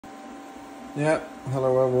Yeah,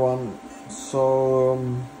 hello everyone. So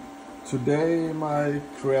today my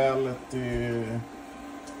Creality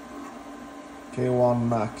K1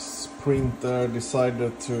 Max printer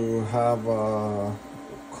decided to have a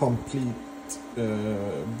complete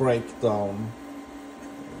breakdown.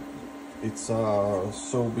 It's a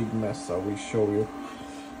so big mess. I will show you.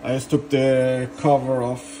 I just took the cover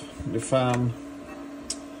off the fan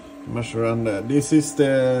measure, and this is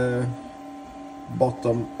the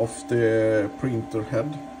bottom of the printer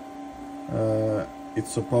head.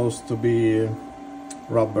 It's supposed to be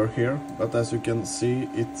rubber here, but as you can see,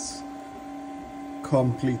 it's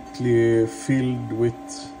completely filled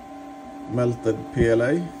with melted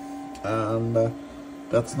PLA, and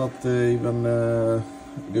that's not even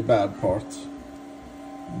the bad part.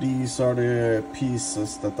 These are the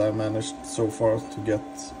pieces that I managed so far to get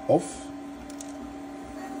off.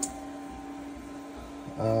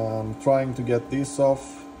 I'm trying to get this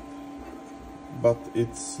off, but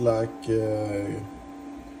it's like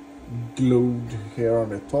glued here on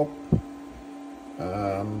the top,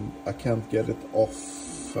 and I can't get it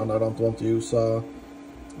off, and I don't want to use a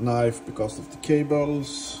knife because of the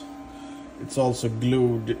cables. It's also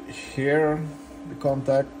glued here, the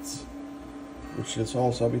contact, which is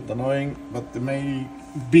also a bit annoying, but the main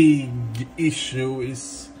big issue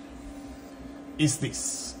is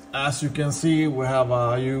this. As you can see, we have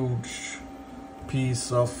a huge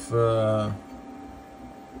piece of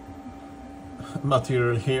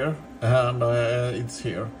material here, and it's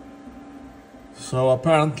here. So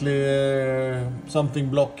apparently something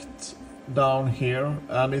blocked down here,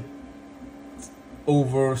 and it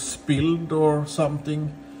overspilled or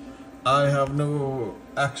something. I have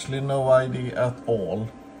actually no idea at all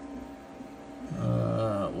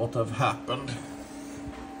what have happened.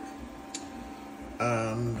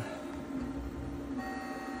 And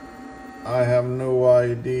I have no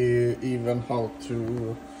idea even how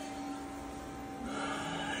to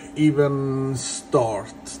even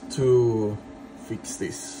start to fix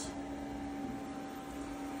this,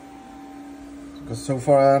 because so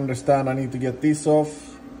far I understand I need to get this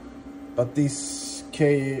off, but this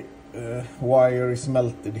K wire is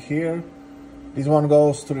melted here. This one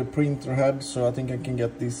goes to the printer head, so I think I can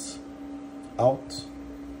get this out.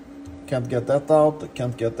 Can't get that out,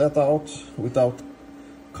 can't get that out without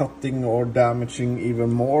cutting or damaging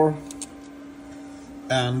even more.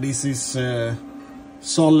 And this is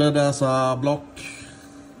solid as a block.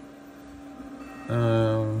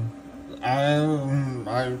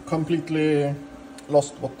 I completely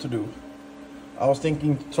lost what to do. I was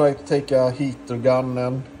thinking to try to take a heater gun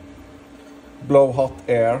and blow hot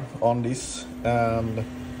air on this and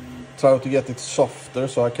try to get it softer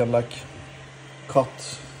so I can like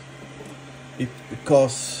cut it,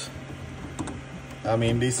 because I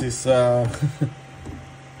mean this is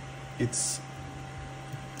it's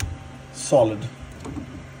solid.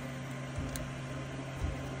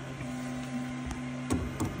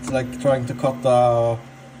 It's like trying to cut a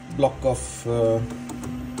block of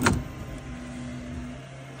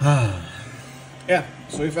yeah.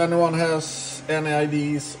 So if anyone has any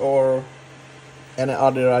ideas or any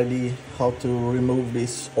other idea how to remove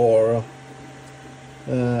this, or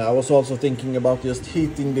I was also thinking about just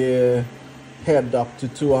heating the head up to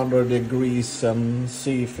 200 degrees and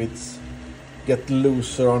see if it's get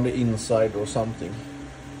looser on the inside or something.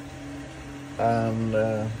 And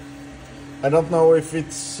I don't know if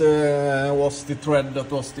it's was the thread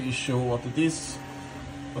that was the issue or what it is,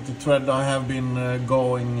 but the thread I have been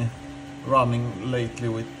running lately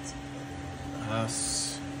with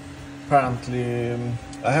has apparently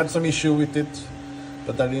I had some issue with it,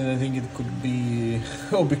 but I didn't think it could be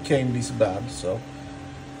or became this bad. So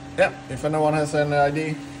yeah, if anyone has any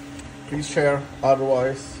idea, please share.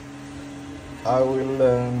 Otherwise I will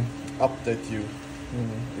update you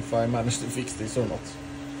if I manage to fix this or not,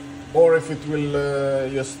 or if it will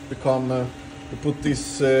just become to put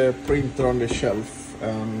this printer on the shelf,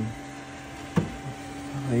 and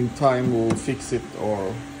in time we'll fix it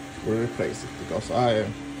or we'll replace it, because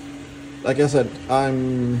like I said,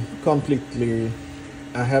 I'm completely,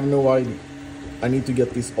 I have no idea. I need to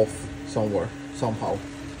get this off somewhere, somehow.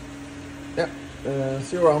 Yeah,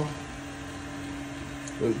 see you around.